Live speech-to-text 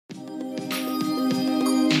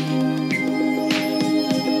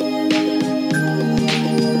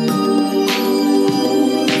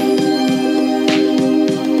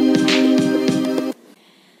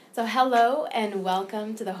Hello and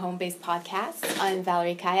welcome to the Homebase podcast. I'm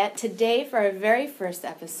Valerie Khayat. Today, for our very first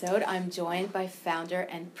episode, I'm joined by founder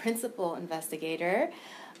and principal investigator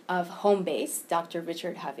of Homebase, Dr.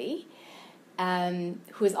 Richard Hovey,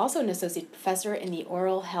 who is also an associate professor in the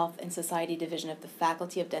Oral Health and Society Division of the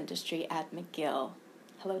Faculty of Dentistry at McGill.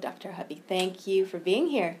 Hello, Dr. Hovey. Thank you for being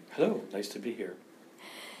here. Hello, nice to be here.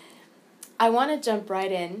 I want to jump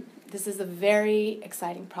right in. This is a very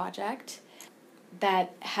exciting project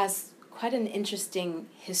that has quite an interesting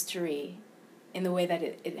history in the way that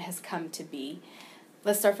it has come to be.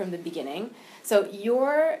 Let's start from the beginning. So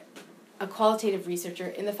you're a qualitative researcher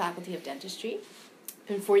in the Faculty of Dentistry,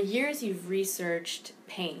 and for years you've researched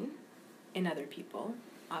pain in other people,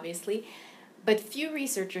 obviously, but few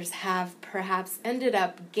researchers have perhaps ended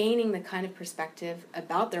up gaining the kind of perspective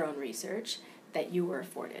about their own research that you were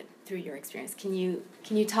afforded through your experience. Can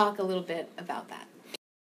you talk a little bit about that?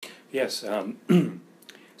 Yes.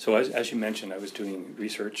 So as you mentioned, I was doing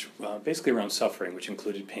research basically around suffering, which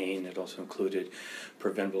included pain. It also included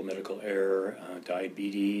preventable medical error,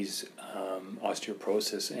 diabetes,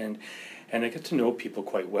 osteoporosis, and I got to know people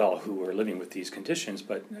quite well who were living with these conditions,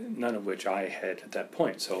 but none of which I had at that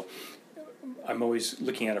point. So I'm always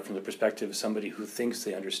looking at it from the perspective of somebody who thinks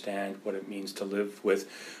they understand what it means to live with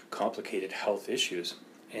complicated health issues.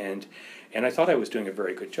 And I thought I was doing a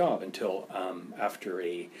very good job until after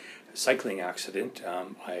a cycling accident,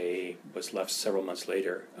 I was left several months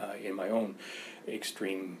later in my own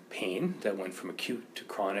extreme pain that went from acute to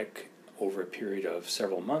chronic over a period of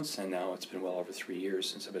several months, and now it's been well over 3 years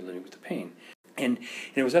since I've been living with the pain. And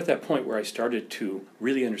it was at that point where I started to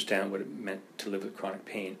really understand what it meant to live with chronic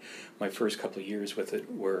pain. My first couple of years with it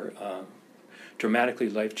were dramatically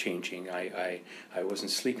life-changing. I wasn't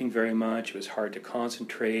sleeping very much. It was hard to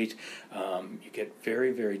concentrate. You get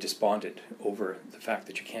very, very despondent over the fact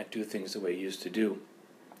that you can't do things the way you used to do.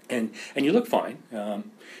 And you look fine.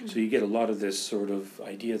 So you get a lot of this sort of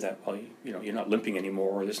idea that, well, you're not limping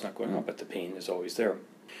anymore, or this is not going on, but the pain is always there.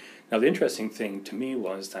 Now, the interesting thing to me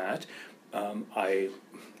was that I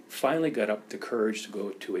finally got up the courage to go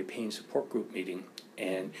to a pain support group meeting,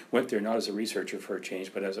 and went there not as a researcher for a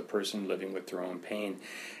change, but as a person living with their own pain.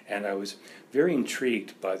 And I was very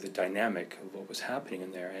intrigued by the dynamic of what was happening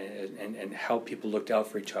in there, and how people looked out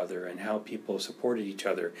for each other, and how people supported each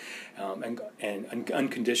other, and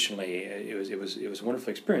unconditionally. It was a wonderful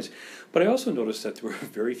experience. But I also noticed that there were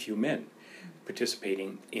very few men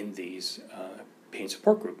participating in these pain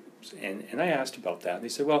support groups. And I asked about that, and they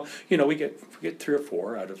said, well, we get 3 or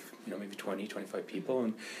 4 out of, maybe 20, 25 people,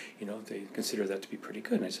 and, they consider that to be pretty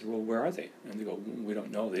good. And I said, well, where are they? And they go, we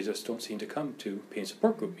don't know. They just don't seem to come to pain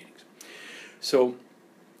support group meetings. So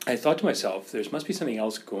I thought to myself, there must be something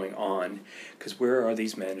else going on, because where are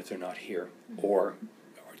these men if they're not here? Or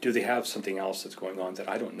do they have something else that's going on that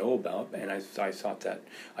I don't know about? And I thought that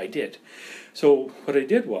I did. So what I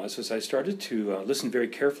did was I started to listen very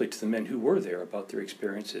carefully to the men who were there about their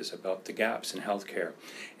experiences, about the gaps in healthcare,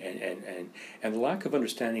 and the lack of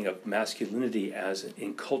understanding of masculinity as an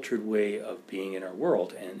encultured way of being in our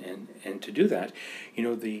world. And to do that,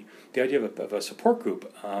 the idea of a support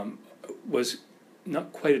group was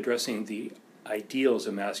not quite addressing the ideals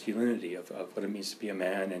of masculinity, of what it means to be a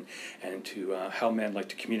man, and to how men like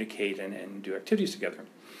to communicate and do activities together.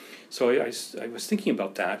 So I was thinking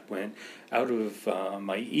about that when out of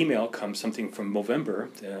my email comes something from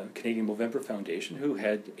Movember, the Canadian Movember Foundation, who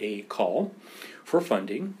had a call for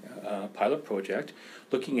funding, a pilot project,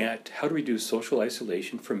 looking at how to reduce social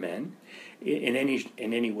isolation for men in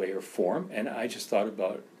any way or form. And I just thought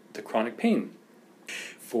about the chronic pain.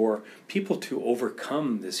 For people to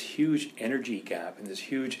overcome this huge energy gap and this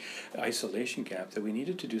huge isolation gap, that we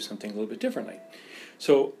needed to do something a little bit differently.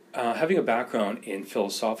 So having a background in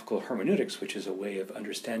philosophical hermeneutics, which is a way of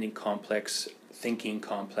understanding complex thinking,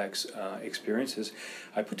 complex experiences,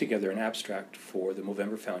 I put together an abstract for the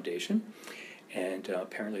Movember Foundation. And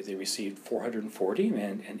apparently they received 440,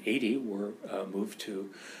 and 80 were moved to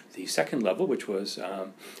the second level, which was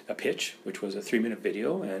a pitch, which was a 3-minute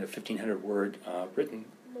video and a 1,500-word written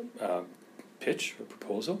pitch or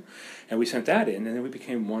proposal. And we sent that in, and then we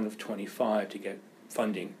became one of 25 to get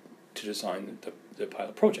funding to design the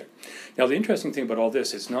pilot project. Now, the interesting thing about all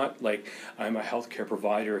this, it's not like I'm a healthcare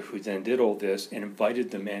provider who then did all this and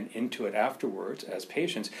invited the men into it afterwards as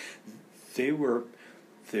patients. They were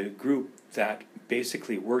the group that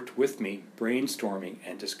basically worked with me, brainstorming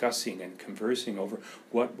and discussing and conversing over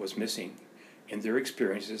what was missing in their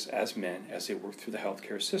experiences as men as they work through the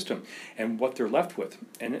healthcare system and what they're left with.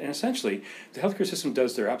 And essentially, the healthcare system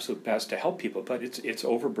does their absolute best to help people, but it's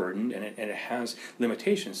overburdened, and it has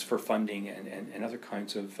limitations for funding and other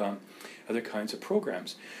kinds of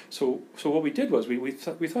programs. So what we did was we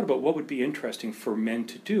thought about what would be interesting for men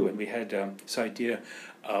to do, and we had this idea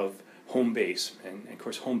of home base, and of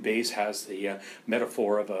course home base has the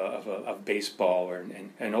metaphor of baseball,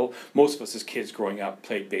 and most of us as kids growing up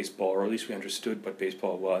played baseball, or at least we understood what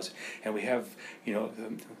baseball was, and we have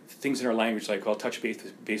things in our language like I'll touch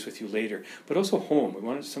base with you later, but also home.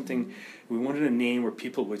 We wanted a name where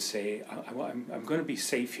people would say I'm going to be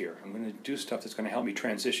safe here. I'm going to do stuff that's going to help me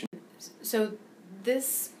transition. So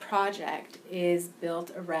this project is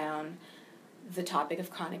built around the topic of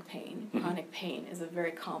chronic pain. Mm-hmm. Chronic pain is a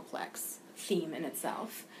very complex theme in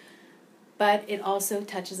itself, but it also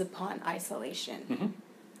touches upon isolation, mm-hmm.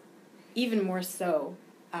 even more so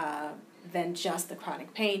than just the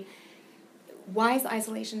chronic pain. Why is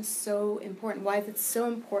isolation so important? Why is it so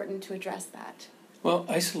important to address that? Well,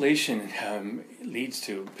 isolation leads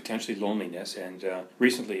to potentially loneliness, and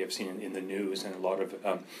recently I've seen in the news, and a lot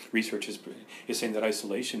of research is saying that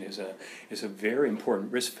isolation is a very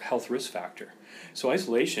important health risk factor. So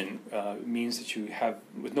isolation means that you have,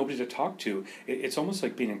 with nobody to talk to, it's almost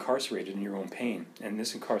like being incarcerated in your own pain, and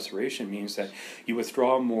this incarceration means that you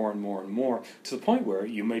withdraw more and more and more to the point where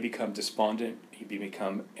you may become despondent, you may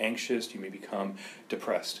become anxious, you may become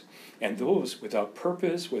depressed. And those without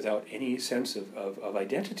purpose, without any sense of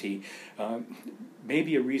identity, may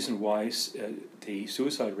be a reason why the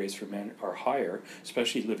suicide rates for men are higher,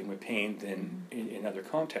 especially living with pain, than in other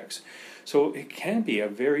contexts. So it can be a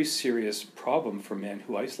very serious problem for men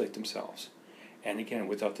who isolate themselves. And again,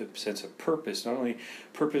 without the sense of purpose, not only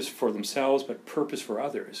purpose for themselves, but purpose for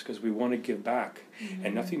others, because we want to give back. Mm-hmm.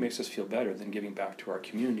 And nothing makes us feel better than giving back to our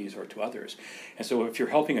communities or to others. And so if you're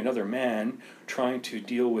helping another man trying to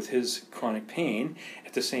deal with his chronic pain,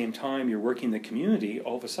 at the same time you're working in the community,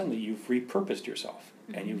 all of a sudden you've repurposed yourself.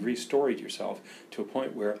 Mm-hmm. And you've restored yourself to a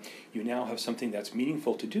point where you now have something that's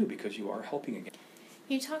meaningful to do because you are helping again.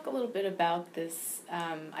 Can you talk a little bit about this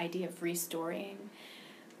idea of restoring?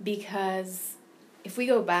 Because if we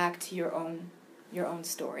go back to your own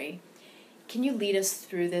story, can you lead us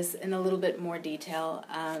through this in a little bit more detail?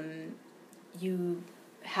 You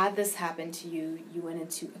had this happen to you. You went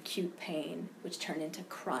into acute pain, which turned into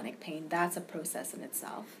chronic pain. That's a process in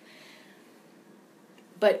itself.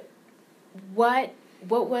 But what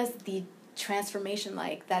was the transformation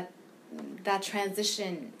like? That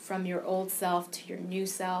transition from your old self to your new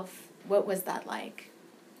self. What was that like?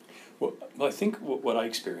 Well, I think what I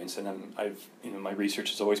experienced, and my research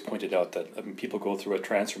has always pointed out that people go through a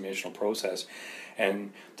transformational process,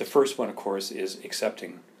 and the first one, of course, is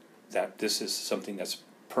accepting that this is something that's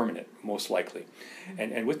permanent, most likely,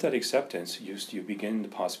 and with that acceptance, you begin the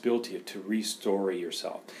possibility to restore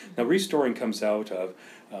yourself. Now, restoring comes out of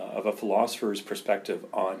a philosopher's perspective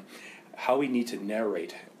on how we need to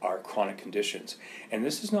narrate our chronic conditions, and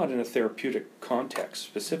this is not in a therapeutic context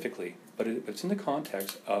specifically, but it's in the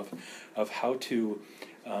context of how to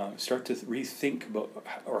start to rethink about,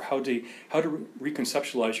 or how to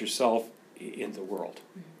reconceptualize yourself in the world.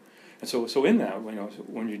 Mm-hmm. And so in that,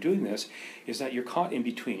 when you're doing this, is that you're caught in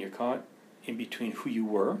between. You're caught in between who you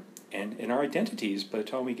were and our identities. By the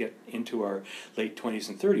time we get into our late 20s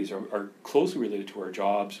and 30s, are closely related to our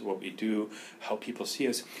jobs, what we do, how people see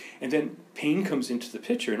us, and then pain comes into the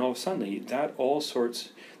picture, and all of a sudden that all sort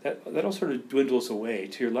of dwindles away.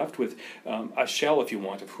 So you're left with a shell, if you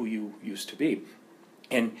want, of who you used to be.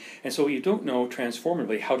 And so you don't know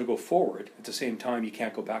transformatively how to go forward. At the same time, you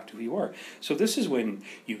can't go back to who you are. So this is when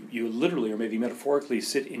you literally, or maybe metaphorically,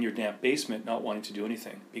 sit in your damp basement not wanting to do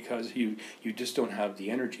anything because you just don't have the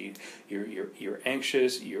energy. You're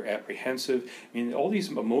anxious, you're apprehensive. I mean, all these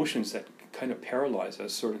emotions that kind of paralyze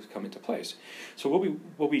us sort of come into place. So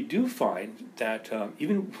what we do find that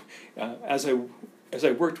even as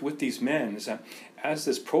I worked with these men, is that as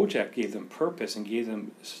this project gave them purpose and gave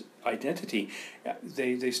them identity,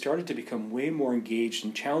 they started to become way more engaged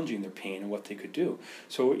in challenging their pain and what they could do.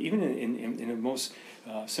 So even in the most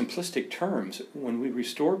simplistic terms, when we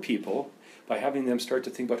restore people by having them start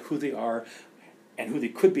to think about who they are and who they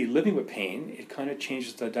could be living with pain, it kind of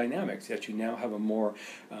changes the dynamics, that you now have a more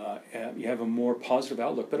positive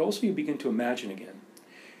outlook, but also you begin to imagine again.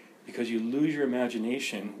 Because you lose your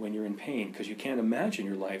imagination when you're in pain, because you can't imagine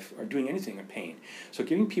your life or doing anything in pain. So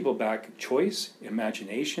giving people back choice,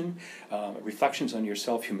 imagination, reflections on your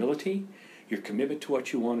self-humility, your commitment to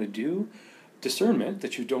what you want to do, discernment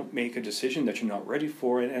that you don't make a decision that you're not ready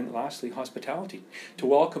for, and lastly, hospitality, to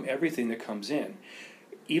welcome everything that comes in.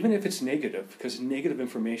 even if it's negative, because negative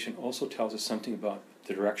information also tells us something about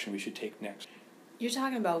the direction we should take next. You're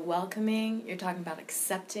talking about welcoming, you're talking about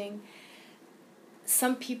accepting.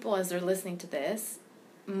 Some people, as they're listening to this,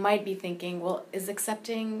 might be thinking, well, is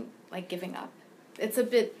accepting like giving up? It's a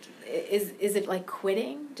bit, is it like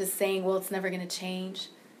quitting? Just saying, well, it's never going to change?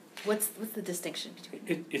 What's the distinction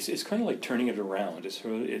between? It's kind of like turning it around.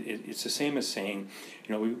 It's the same as saying,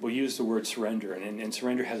 we use the word surrender, and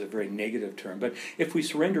surrender has a very negative term. But if we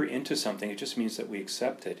surrender into something, it just means that we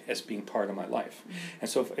accept it as being part of my life. Mm-hmm. And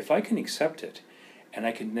so if I can accept it, and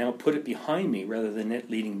I can now put it behind me rather than it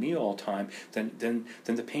leading me all the time, then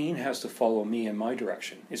the pain has to follow me in my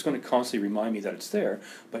direction. It's going to constantly remind me that it's there,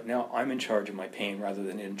 but now I'm in charge of my pain rather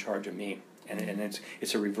than in charge of me. And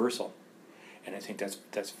it's a reversal. And I think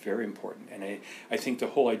that's very important. And I think the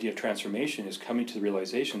whole idea of transformation is coming to the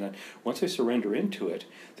realization that once I surrender into it,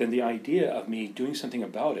 then the idea of me doing something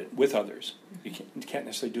about it with others, you can't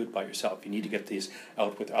necessarily do it by yourself. You need to get these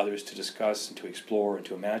out with others to discuss and to explore and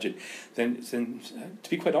to imagine. Then to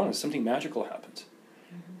be quite honest, something magical happens.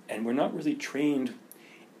 Mm-hmm. And we're not really trained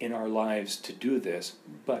in our lives to do this,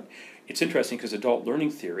 but it's interesting because adult learning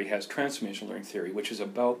theory has transformational learning theory, which is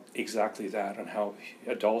about exactly that, on how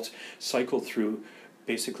adults cycle through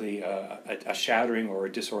basically a shattering or a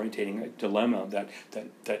disorientating dilemma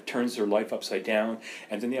that turns their life upside down.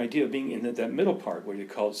 And then the idea of being in that middle part, where you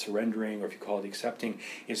call it surrendering or if you call it accepting,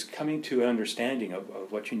 is coming to an understanding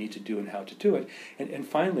of what you need to do and how to do it. And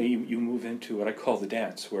finally, you move into what I call the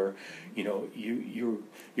dance, where your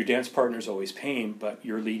dance partner is always pain, but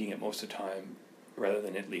you're leading it most of the time rather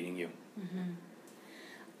than it leading you. Mm-hmm.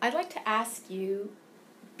 I'd like to ask you,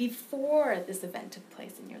 before this event took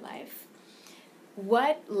place in your life,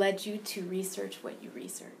 what led you to research what you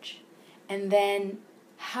research? And then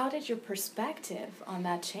how did your perspective on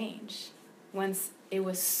that change once it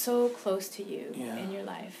was so close to you in your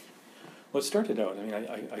life? Well, it started out,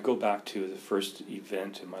 I go back to the first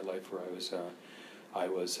event in my life where I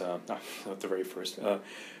was not the very first,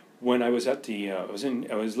 when I was at I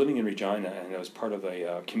was living in Regina, and I was part of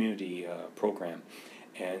a community program,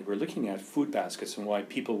 and we're looking at food baskets and why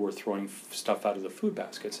people were throwing stuff out of the food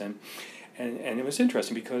baskets, and it was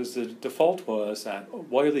interesting because the default was that,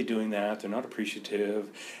 why are they doing that? They're not appreciative,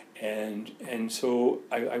 and so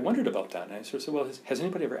I wondered about that, and I sort of said, well, has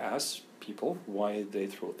anybody ever asked people why they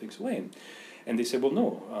throw things away? And they said, well,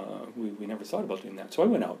 no, we never thought about doing that. So I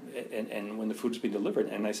went out, and when the food was being delivered,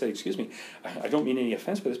 and I said, excuse me, I don't mean any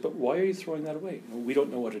offense by this, but why are you throwing that away? We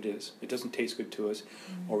don't know what it is. It doesn't taste good to us,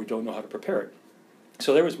 or we don't know how to prepare it.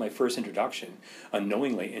 So there was my first introduction,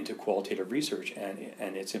 unknowingly, into qualitative research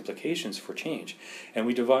and its implications for change. And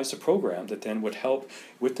we devised a program that then would help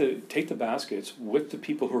take the baskets with the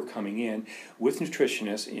people who were coming in, with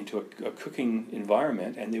nutritionists, into a cooking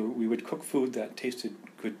environment, and we would cook food that tasted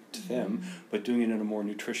good to them, but doing it in a more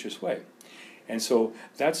nutritious way. And so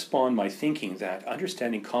that spawned my thinking that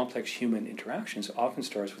understanding complex human interactions often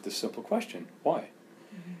starts with a simple question: why?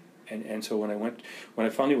 And so when I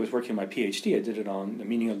finally was working on my PhD, I did it on the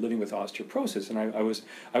meaning of living with osteoporosis. And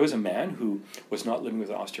I was a man who was not living with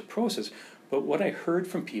osteoporosis, but what I heard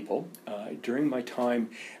from people during my time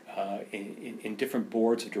in different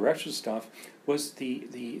boards of direction stuff was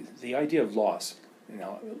the idea of loss.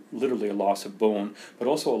 Literally a loss of bone, but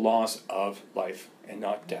also a loss of life, and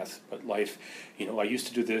not death, but life. I used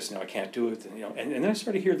to do this, now I can't do it. And then I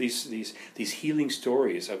started to hear these healing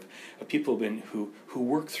stories of people who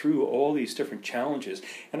work through all these different challenges.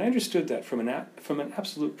 And I understood that from an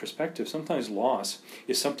absolute perspective, sometimes loss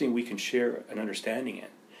is something we can share an understanding in.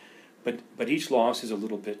 But each loss is a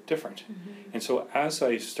little bit different. Mm-hmm. And so as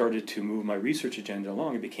I started to move my research agenda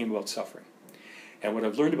along, it became about suffering. And what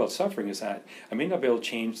I've learned about suffering is that I may not be able to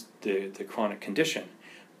change the chronic condition,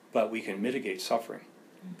 but we can mitigate suffering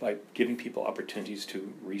by giving people opportunities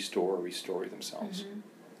to restore themselves. Mm-hmm.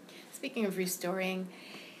 Speaking of restoring,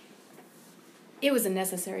 it was a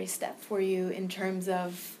necessary step for you in terms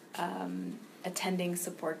of attending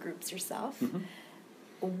support groups yourself. Mm-hmm.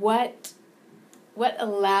 What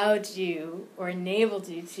allowed you or enabled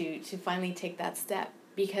you to finally take that step?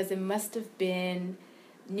 Because it must have been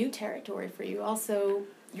new territory for you. Also,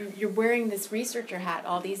 you're wearing this researcher hat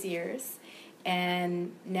all these years,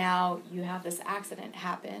 and now you have this accident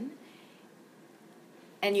happen,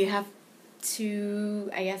 and you have to,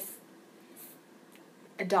 I guess,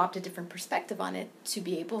 adopt a different perspective on it to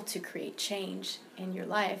be able to create change in your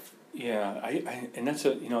life. Yeah, and that's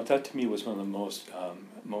that to me was one of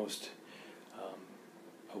the most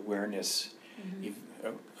awareness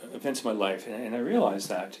events in my life, and I realized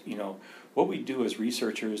that what we do as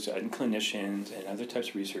researchers and clinicians and other types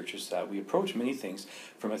of researchers, that we approach many things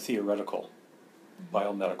from a theoretical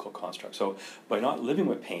biomedical construct. So by not living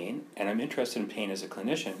with pain, and I'm interested in pain as a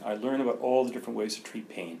clinician, I learn about all the different ways to treat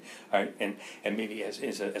pain. And maybe as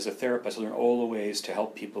a therapist, I learn all the ways to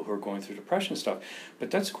help people who are going through depression and stuff.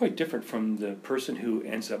 But that's quite different from the person who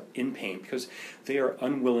ends up in pain, because they are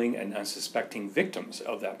unwilling and unsuspecting victims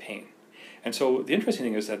of that pain. And so the interesting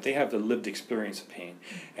thing is that they have the lived experience of pain,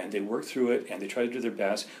 and they work through it, and they try to do their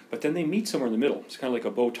best, but then they meet somewhere in the middle. It's kind of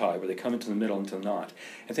like a bow tie, where they come into the middle into the knot.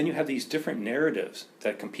 And then you have these different narratives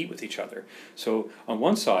that compete with each other. So on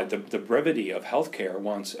one side, the brevity of healthcare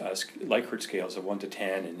wants Likert scales of 1 to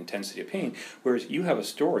 10 and intensity of pain, whereas you have a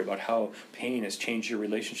story about how pain has changed your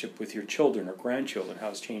relationship with your children or grandchildren, how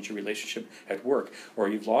it's changed your relationship at work, or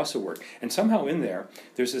you've lost at work. And somehow in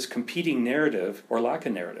there's this competing narrative or lack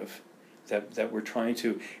of narrative that we're trying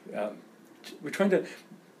to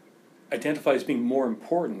identify as being more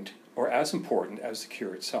important or as important as the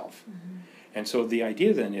cure itself. Mm-hmm. And so the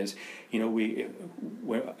idea then is,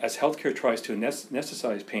 as healthcare tries to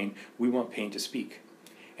anesthetize pain, we want pain to speak.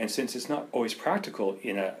 And since it's not always practical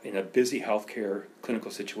in a busy healthcare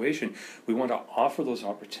clinical situation, we want to offer those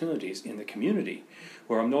opportunities in the community,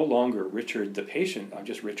 where I'm no longer Richard the patient, I'm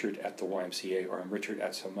just Richard at the YMCA, or I'm Richard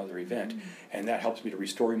at some other event. Mm-hmm. And that helps me to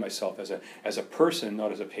restore myself as a person,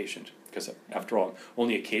 not as a patient. Because after all, I'm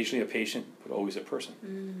only occasionally a patient, but always a person.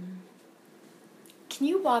 Can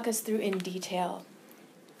you walk us through in detail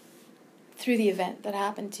through the event that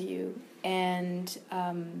happened to you, and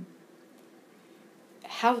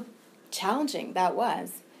how challenging that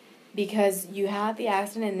was? Because you had the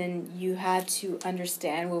accident, and then you had to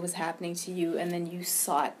understand what was happening to you, and then you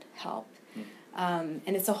sought help. And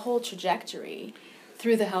it's a whole trajectory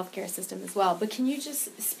through the healthcare system as well. But can you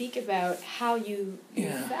just speak about how you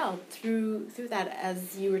felt through that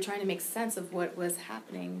as you were trying to make sense of what was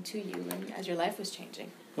happening to you and as your life was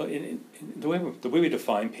changing? Well, the way we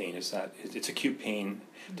define pain is that it's acute pain,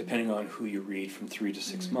 depending on who you read, from 3 to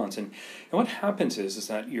 6 months. And what happens is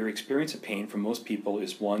that your experience of pain for most people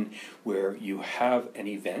is one where you have an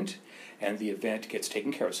event, and the event gets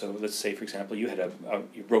taken care of. So let's say, for example, you had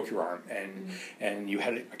you broke your arm, and you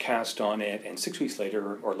had a cast on it, and 6 weeks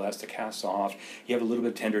later or less, the cast's off. You have a little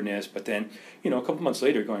bit of tenderness, but then a couple months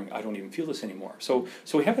later, going, I don't even feel this anymore. So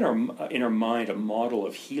we have in our mind a model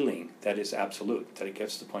of healing that is absolute, that it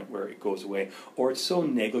gets to the point where it goes away, or it's so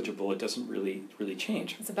negligible it doesn't really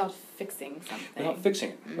change. It's about fixing something. About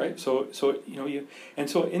fixing it, right? So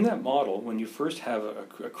in that model, when you first have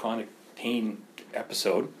a chronic pain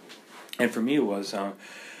episode. And for me, it was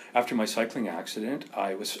after my cycling accident.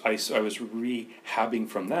 I was rehabbing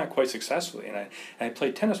from that quite successfully, and I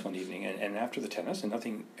played tennis one evening. And after the tennis, and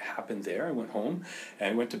nothing happened there. I went home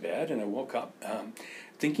and I went to bed, and I woke up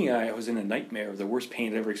thinking I was in a nightmare of the worst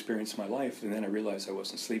pain I'd ever experienced in my life. And then I realized I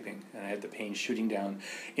wasn't sleeping, and I had the pain shooting down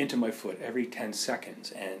into my foot every 10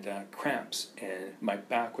 seconds, and cramps, and my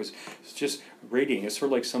back was just radiating. It's sort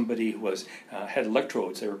of like somebody who had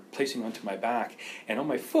electrodes they were placing onto my back, and on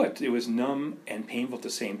my foot it was numb and painful at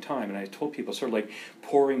the same time. And I told people, sort of like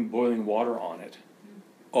pouring boiling water on it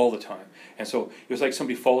all the time. And so it was like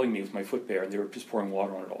somebody following me with my foot bare, and they were just pouring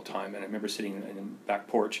water on it all the time. And I remember sitting in the back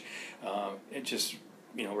porch, and just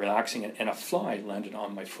relaxing, and a fly landed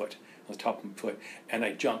on my foot, on the top of my foot, and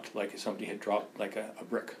I jumped like somebody had dropped like a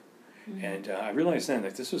brick. Mm-hmm. And I realized then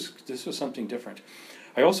that this was something different.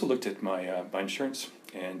 I also looked at my insurance,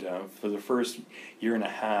 and for the first year and a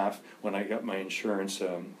half, when I got my insurance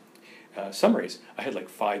summaries, I had like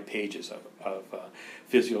 5 pages of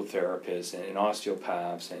physiotherapists and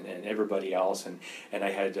osteopaths and everybody else, and I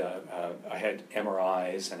had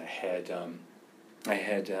MRIs, and I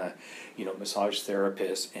had massage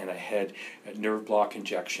therapists, and I had nerve block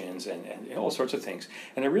injections and all sorts of things.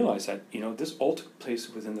 And I realized that this all took place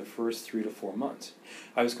within the first 3 to 4 months.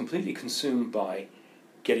 I was completely consumed by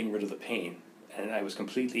getting rid of the pain, and I was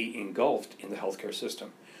completely engulfed in the healthcare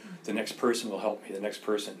system. The next person will help me, the next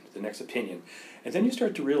person, the next opinion. And then you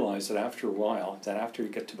start to realize that after a while, that after you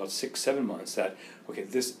get to about 6-7 months, that, okay,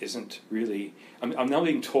 this isn't really, I'm now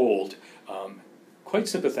being told quite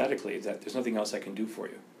sympathetically that there's nothing else I can do for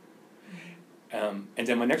you. And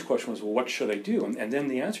then my next question was, well, what should I do? And then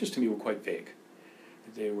the answers to me were quite vague.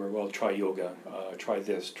 They were, well, try yoga, try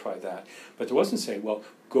this, try that. But there wasn't saying, well,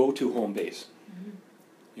 go to Homebase. Mm-hmm.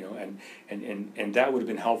 And that would have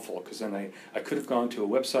been helpful, because then I could have gone to a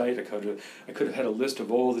website, I could have had a list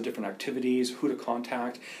of all the different activities, who to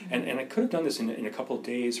contact, mm-hmm. and I could have done this in a couple of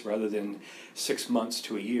days rather than 6 months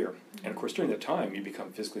to a year. Mm-hmm. And of course, during that time, you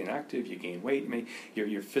become physically inactive, you gain weight,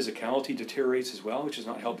 your physicality deteriorates as well, which is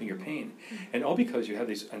not helping your pain. Mm-hmm. And all because you have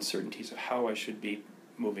these uncertainties of how I should be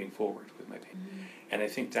moving forward with my pain. Mm-hmm. And I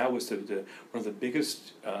think that was one of the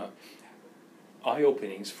biggest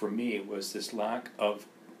eye-openings for me was this lack of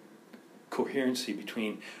coherency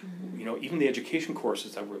between, even the education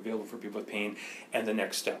courses that were available for people with pain and the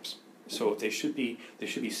next steps. So they should be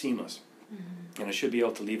seamless. And I should be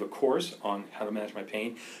able to leave a course on how to manage my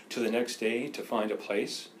pain to the next day to find a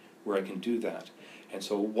place where I can do that. And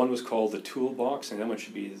so one was called the toolbox, and then one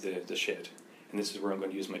should be the shed. And this is where I'm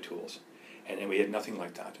going to use my tools. And we had nothing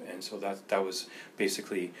like that. And so that was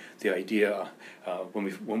basically the idea.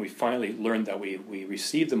 When we finally learned that we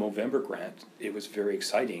received the Movember grant, it was very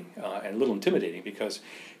exciting and a little intimidating because,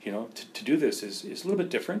 to do this is a little bit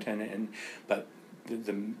different. But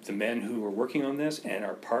the men who are working on this and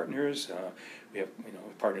our partners, we have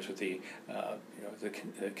partners with the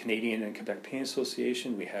Canadian and Quebec Pain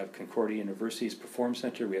Association. We have Concordia University's Perform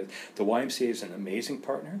Center. We have the YMCA is an amazing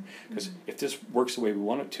partner because if this works the way we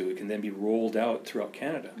want it to, it can then be rolled out throughout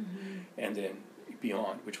Canada and then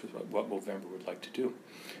beyond, which was what Movember would like to do.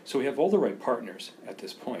 So we have all the right partners at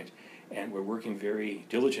this point. And we're working very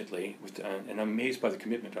diligently with, and I'm amazed by the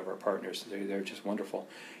commitment of our partners. They're just wonderful,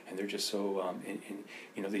 and they're just so,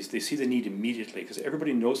 they see the need immediately because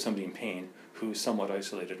everybody knows somebody in pain who's somewhat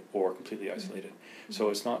isolated or completely isolated. So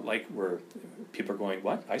it's not like where people are going,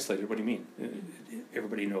 "What? Isolated? What do you mean?"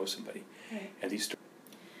 Everybody knows somebody, and these.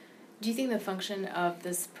 Do you think the function of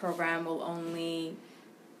this program will only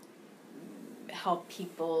help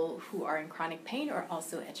people who are in chronic pain, or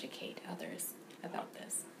also educate others about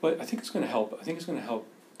this? Well, I think it's going to help. I think it's going to help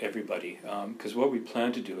everybody because what we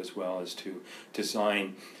plan to do as well is to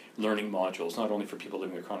design learning modules, not only for people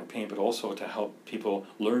living with chronic pain, but also to help people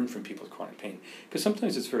learn from people with chronic pain. Because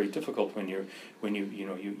sometimes it's very difficult when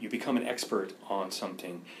you become an expert on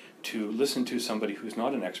something to listen to somebody who's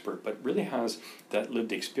not an expert but really has that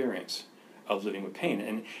lived experience of living with pain.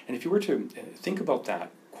 And if you were to think about that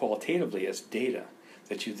qualitatively as data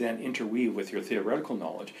that you then interweave with your theoretical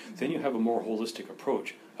knowledge, then you have a more holistic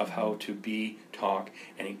approach of how to be, talk,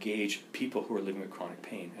 and engage people who are living with chronic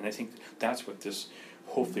pain. And I think that's what this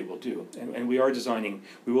hopefully will do. And we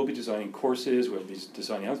will be designing courses, we'll be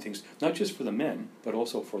designing other things, not just for the men, but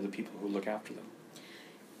also for the people who look after them.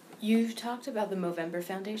 You've talked about the Movember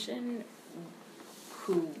Foundation,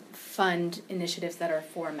 who fund initiatives that are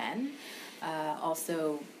for men,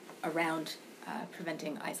 also around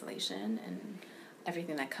preventing isolation and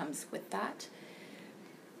everything that comes with that.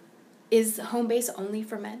 Is Homebase only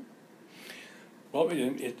for men? Well,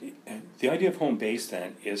 the idea of Homebase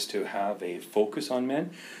then is to have a focus on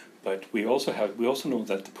men, but we also know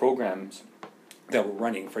that the programs that we're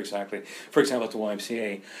running, for example at the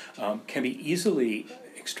YMCA, can be easily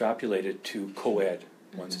extrapolated to co-ed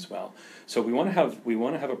ones as well. So we want to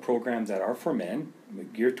have a program that are for men,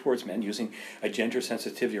 geared towards men, using a gender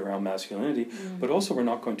sensitivity around masculinity, but also we're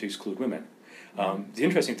not going to exclude women. The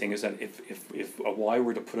interesting thing is that if a Y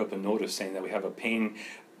were to put up a notice saying that we have a pain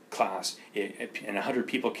class and 100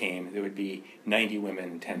 people came, there would be 90 women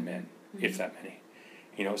and 10 men, if that many.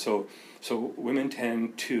 So women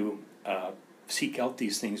tend to seek out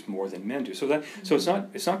these things more than men do. So it's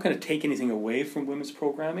not going to take anything away from women's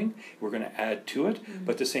programming. We're going to add to it,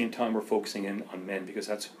 but at the same time we're focusing in on men because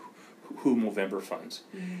that's who Movember funds.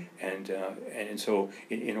 And so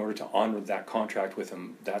in order to honor that contract with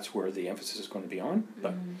them, that's where the emphasis is going to be on.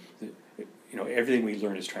 But everything we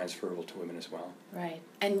learn is transferable to women as well. Right.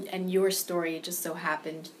 And your story just so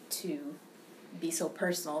happened to be so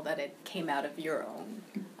personal that it came out of your own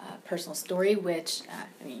personal story, which,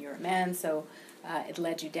 you're a man, so it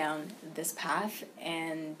led you down this path,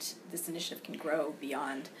 and this initiative can grow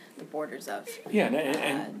beyond the borders of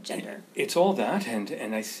gender. It's all that,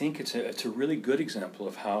 and I think it's a really good example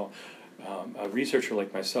of how a researcher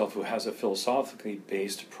like myself, who has a philosophically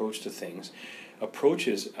based approach to things,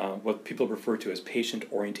 approaches what people refer to as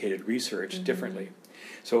patient-orientated research differently.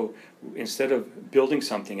 So instead of building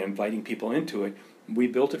something and inviting people into it, we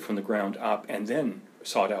built it from the ground up and then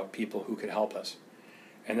sought out people who could help us.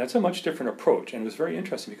 And that's a much different approach. And it was very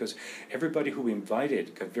interesting because everybody who we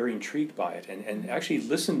invited got very intrigued by it and actually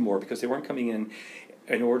listened more because they weren't coming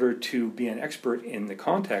in order to be an expert in the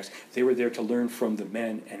context. They were there to learn from the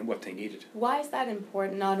men and what they needed. Why is that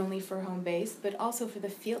important, not only for Homebase, but also for the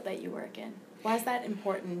field that you work in? Why is that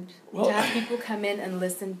important to have people come in and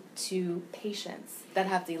listen to patients that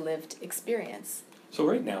have the lived experience? So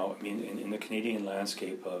right now, in the Canadian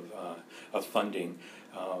landscape of funding,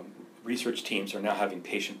 research teams are now having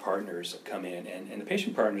patient partners come in, and the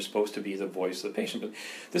patient partner is supposed to be the voice of the patient. But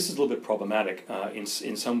this is a little bit problematic in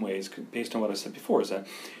some ways, based on what I said before, is that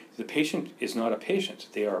The patient is not a patient.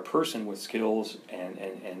 They are a person with skills and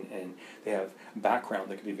they have background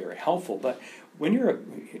that can be very helpful. But when you're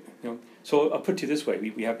so I'll put it to you this way: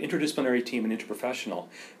 we have interdisciplinary team and interprofessional.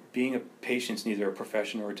 Being a patient's neither a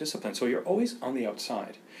profession or a discipline, so you're always on the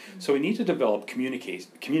outside. Mm-hmm. So we need to develop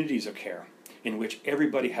communities of care in which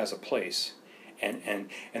everybody has a place. And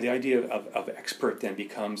the idea of expert then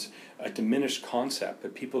becomes a diminished concept,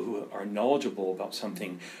 but people who are knowledgeable about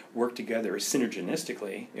something work together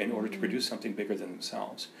synergistically in order to produce something bigger than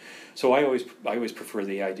themselves. So I always prefer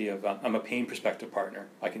the idea of I'm a pain perspective partner.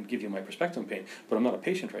 I can give you my perspective on pain, but I'm not a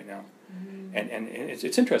patient right now. Mm-hmm. And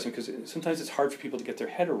it's interesting because sometimes it's hard for people to get their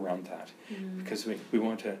head around that, because we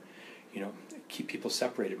want to, keep people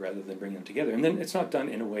separated rather than bring them together. And then it's not done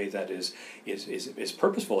in a way that is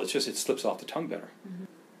purposeful. It's just it slips off the tongue better. Mm-hmm.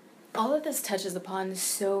 All of this touches upon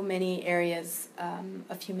so many areas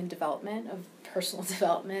of human development, of personal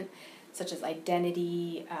development, such as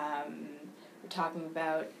identity. We're talking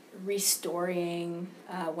about restoring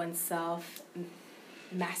oneself,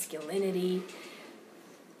 masculinity.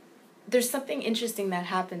 There's something interesting that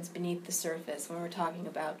happens beneath the surface when we're talking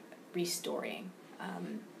about restoring.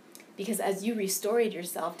 Because as you restored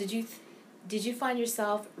yourself, did you find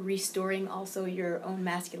yourself restoring also your own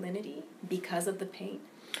masculinity because of the pain?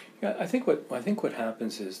 Yeah, I think what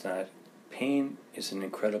happens is that pain is an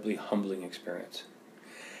incredibly humbling experience.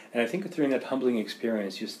 And I think during that humbling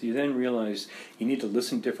experience, you then realize you need to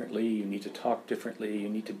listen differently, you need to talk differently, you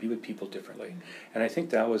need to be with people differently. Mm-hmm. And I think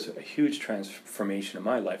that was a huge transformation in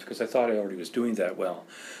my life, because I thought I already was doing that well.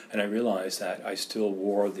 And I realized that I still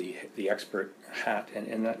wore the expert hat,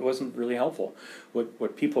 and that wasn't really helpful.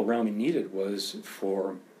 What people around me needed was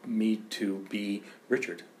for me to be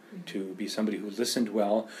Richard, mm-hmm. to be somebody who listened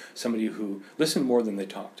well, somebody who listened more than they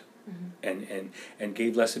talked. Mm-hmm. And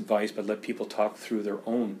gave less advice, but let people talk through their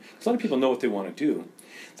own. Because a lot of people know what they want to do,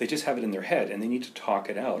 they just have it in their head, and they need to talk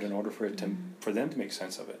it out in order for it to for them to make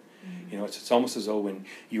sense of it. Mm-hmm. It's almost as though when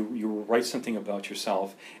you write something about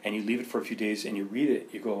yourself and you leave it for a few days and you read it,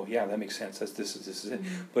 you go, yeah, that makes sense. This is it.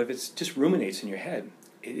 Mm-hmm. But if it's just ruminates in your head,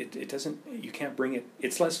 it doesn't. You can't bring it.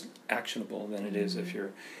 It's less actionable than it is if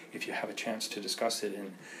you have a chance to discuss it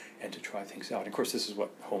and to try things out. And of course, this is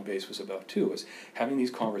what Homebase was about too, was having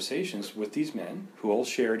these conversations with these men who all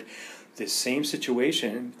shared the same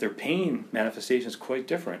situation. Their pain manifestation is quite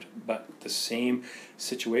different, but the same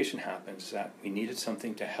situation happens, that we needed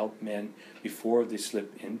something to help men before they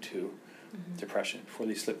slip into depression, before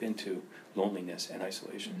they slip into loneliness and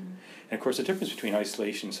isolation. Mm-hmm. And of course, the difference between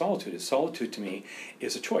isolation and solitude is solitude to me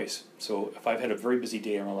is a choice. So if I've had a very busy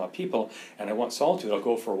day around a lot of people and I want solitude, I'll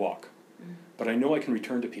go for a walk. But I know I can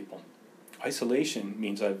return to people. Isolation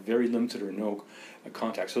means I have very limited or no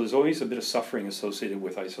contact. So there's always a bit of suffering associated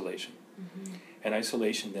with isolation. Mm-hmm. And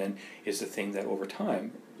isolation then is the thing that over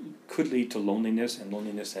time could lead to loneliness, and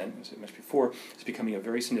loneliness then, as I mentioned before, is becoming a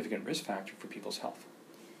very significant risk factor for people's health.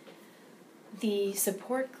 The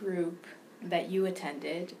support group that you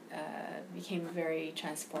attended became a very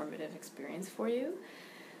transformative experience for you.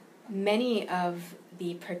 Many of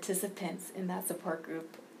the participants in that support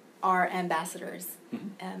group are ambassadors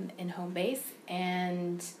in Homebase,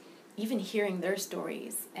 and even hearing their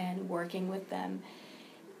stories and working with them,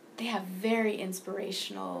 they have very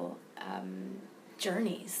inspirational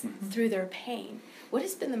journeys through their pain. What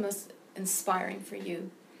has been the most inspiring for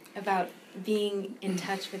you about being in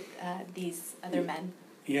touch with these other men?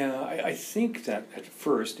 Yeah, I think that at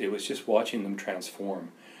first it was just watching them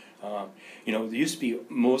transform. There used to be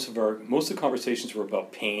most of the conversations were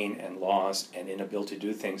about pain and loss and inability to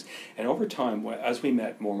do things. And over time, as we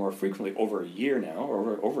met more and more frequently, over a year now,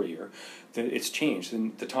 or over a year, it's changed.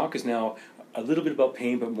 And the talk is now a little bit about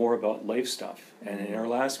pain, but more about life stuff. And in our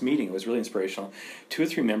last meeting, it was really inspirational. 2 or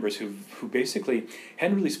 3 members who basically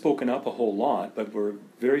hadn't really spoken up a whole lot, but were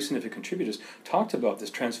very significant contributors, talked about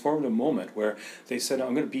this transformative moment where they said,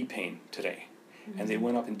 I'm going to beat pain today. And they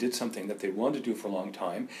went up and did something that they wanted to do for a long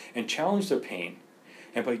time and challenged their pain.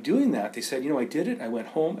 And by doing that, they said, I did it. I went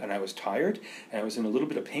home and I was tired and I was in a little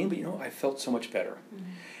bit of pain, but I felt so much better.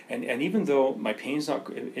 Mm-hmm. And even though my pain's not,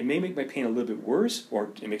 it may make my pain a little bit worse, or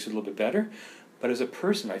it makes it a little bit better, but as a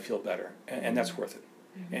person, I feel better, and that's worth it.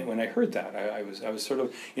 Mm-hmm. And when I heard that, I was sort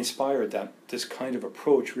of inspired that this kind of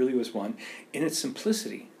approach really was one, in its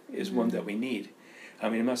simplicity, is one that we need. I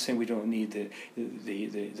mean, I'm not saying we don't need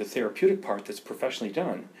the therapeutic part that's professionally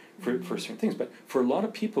done for certain things, but for a lot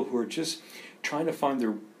of people who are just trying to find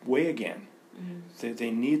their way again,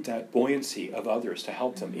 they need that buoyancy of others to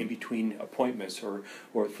help them in between appointments or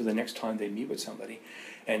for the next time they meet with somebody.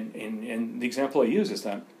 And the example I use is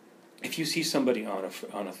that if you see somebody on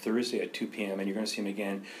a Thursday at 2 p.m. and you're going to see them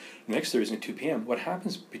again next Thursday at 2 p.m., what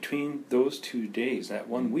happens between those 2 days, that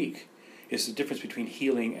 1 week, is the difference between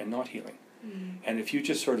healing and not healing. And if you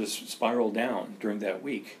just sort of spiral down during that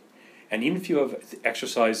week, and even if you have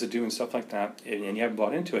exercise to do and stuff like that, and you haven't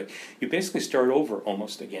bought into it, you basically start over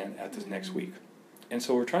almost again at this next week. And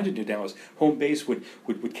so what we're trying to do now is Homebase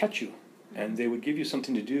would catch you, and they would give you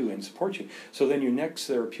something to do and support you. So then your next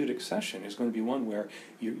therapeutic session is going to be one where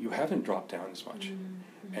you haven't dropped down as much.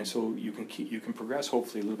 And so you can progress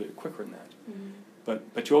hopefully a little bit quicker than that.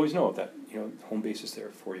 But you always know that Homebase is there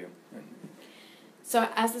for you. So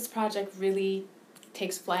as this project really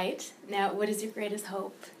takes flight, now what is your greatest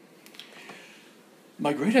hope?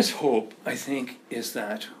 My greatest hope, I think, is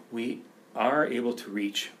that we are able to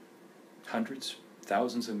reach hundreds,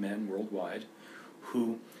 thousands of men worldwide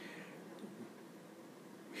who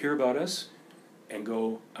hear about us and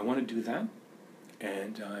go, I want to do that,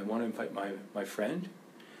 and I want to invite my friend,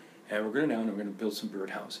 and we're going to go down and we're going to build some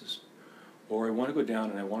birdhouses. Or I want to go down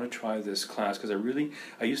and I want to try this class because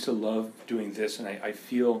I used to love doing this, and I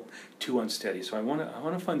feel too unsteady. So I want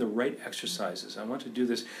to find the right exercises. I want to do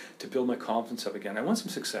this to build my confidence up again. I want some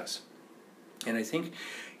success. And I think,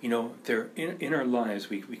 there in our lives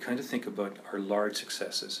we kind of think about our large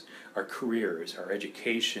successes, our careers, our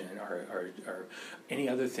education, our any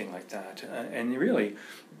other thing like that. And really,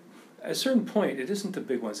 at a certain point, it isn't the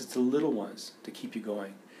big ones; it's the little ones to keep you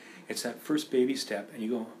going. It's that first baby step, and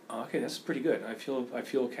you go, oh, okay, that's pretty good. I feel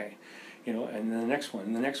okay, and then the next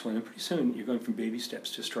one, and pretty soon you're going from baby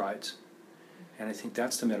steps to strides. And I think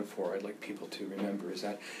that's the metaphor I'd like people to remember, is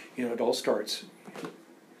that it all starts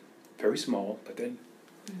very small, but then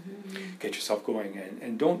get yourself going,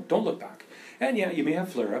 and don't look back. And yeah, you may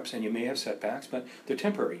have flare-ups and you may have setbacks, but they're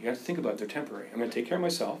temporary. You have to think about it, they're temporary. I'm going to take care of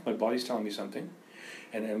myself. My body's telling me something,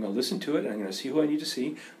 and I'm going to listen to it, and I'm going to see who I need to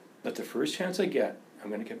see. But the first chance I get, I'm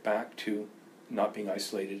going to get back to not being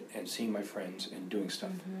isolated and seeing my friends and doing stuff.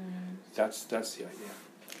 That's the idea.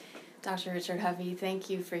 Dr. Richard Hovey, thank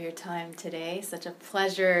you for your time today. Such a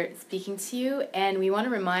pleasure speaking to you. And we want to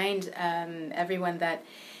remind everyone that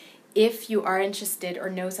if you are interested or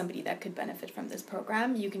know somebody that could benefit from this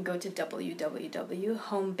program, you can go to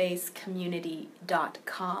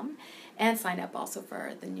www.homebasecommunity.com and sign up also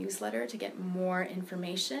for the newsletter to get more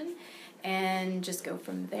information, and just go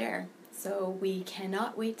from there. So we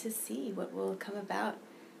cannot wait to see what will come about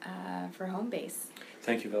for Homebase.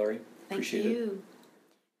 Thank you, Valerie. Appreciate it.